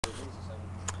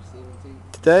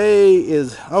Today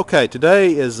is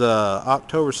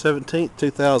October 17th,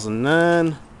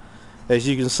 2009. As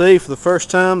you can see, for the first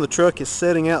time, the truck is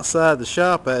sitting outside the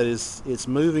shop. It's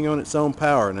moving on its own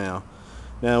power now.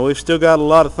 Now, we've still got a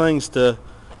lot of things to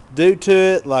do to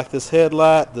it, like this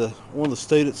headlight. One of the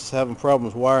students is having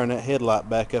problems wiring that headlight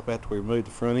back up after we removed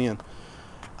the front end.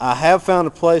 I have found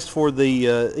a place for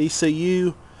the ECU.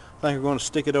 I think we're going to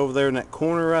stick it over there in that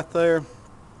corner right there.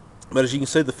 But as you can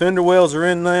see, the fender wells are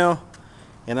in now,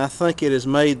 and I think it has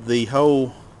made the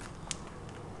whole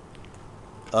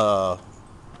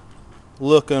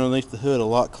look underneath the hood a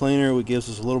lot cleaner. It gives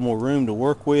us a little more room to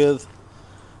work with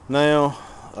now.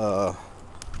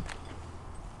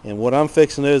 And what I'm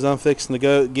fixing to do is I'm fixing to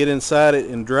go get inside it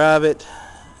and drive it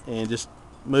and just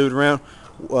move it around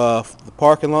the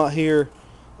parking lot here.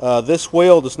 This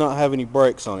wheel does not have any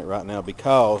brakes on it right now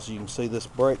because you can see this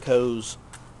brake hose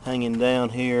hanging down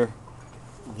here.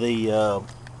 The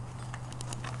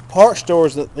part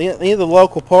stores, any of the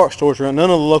local part stores around, none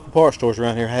of the local part stores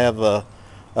around here have a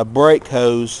brake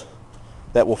hose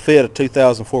that will fit a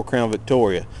 2004 Crown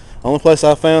Victoria. The only place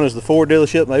I found is the Ford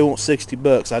dealership, and they want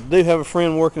 $60. I do have a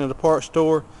friend working at a parts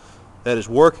store that is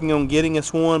working on getting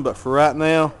us one, but for right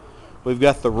now, we've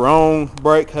got the wrong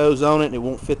brake hose on it, and it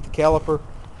won't fit the caliper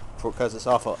because it's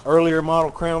off an earlier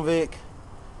model Crown Vic.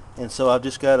 And so I've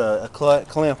just got a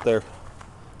clamp there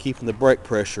keeping the brake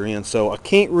pressure in. So I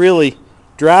can't really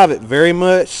drive it very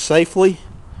much safely,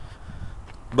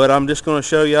 but I'm just going to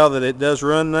show y'all that it does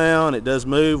run now and it does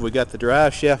move. We got the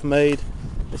drive shaft made.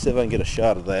 Let's see if I can get a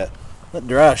shot of that. That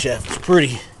drive shaft is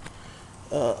pretty.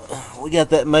 We got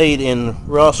that made in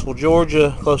Rainsville,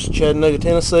 Georgia, close to Chattanooga,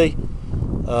 Tennessee.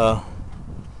 The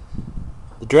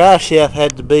drive shaft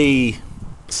had to be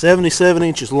 77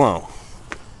 inches long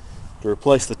to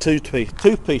replace the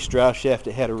two-piece drive shaft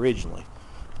it had originally.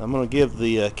 I'm going to give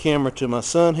the camera to my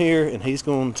son here, and he's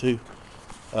going to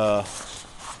do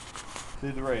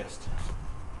the rest.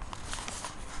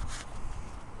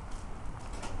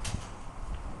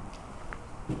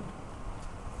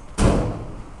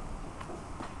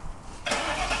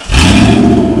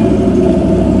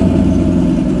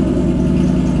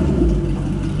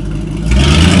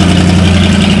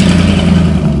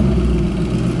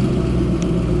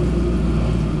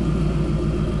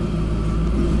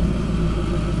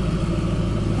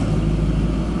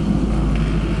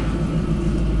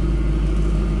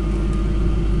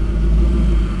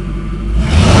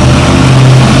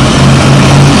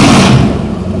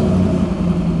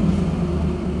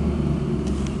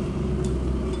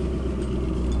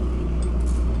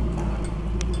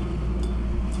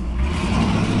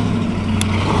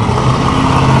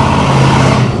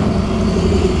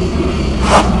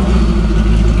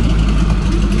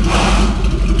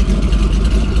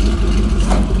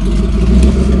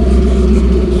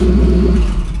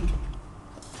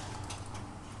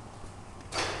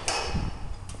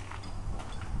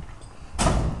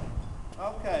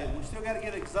 Okay, we still got to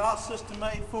get an exhaust system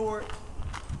made for it,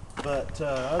 but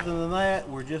other than that,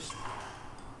 we're just,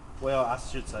 well, I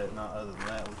should say not other than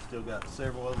that, we've still got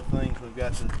several other things. We've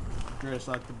got to dress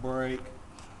like the brake,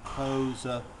 hose,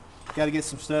 got to get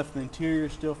some stuff in the interior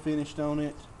still finished on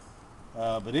it,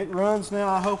 but it runs now.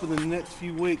 I hope in the next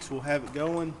few weeks we'll have it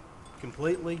going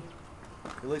completely,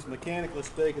 at least mechanically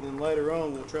speaking, and later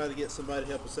on we'll try to get somebody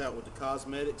to help us out with the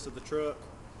cosmetics of the truck.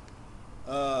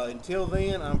 Until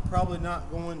then, I'm probably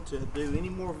not going to do any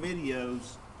more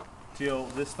videos till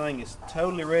this thing is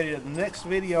totally ready. The next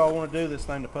video I want to do this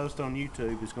thing to post on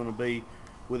YouTube is going to be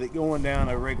with it going down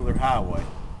a regular highway.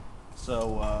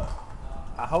 So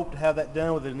I hope to have that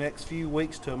done within the next few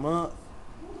weeks to a month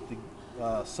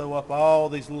to sew up all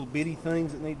these little bitty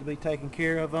things that need to be taken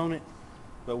care of on it.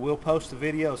 But we'll post a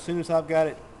video as soon as I've got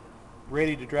it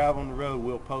ready to drive on the road.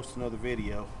 We'll post another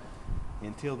video.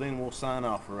 Until then, we'll sign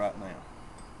off for right now.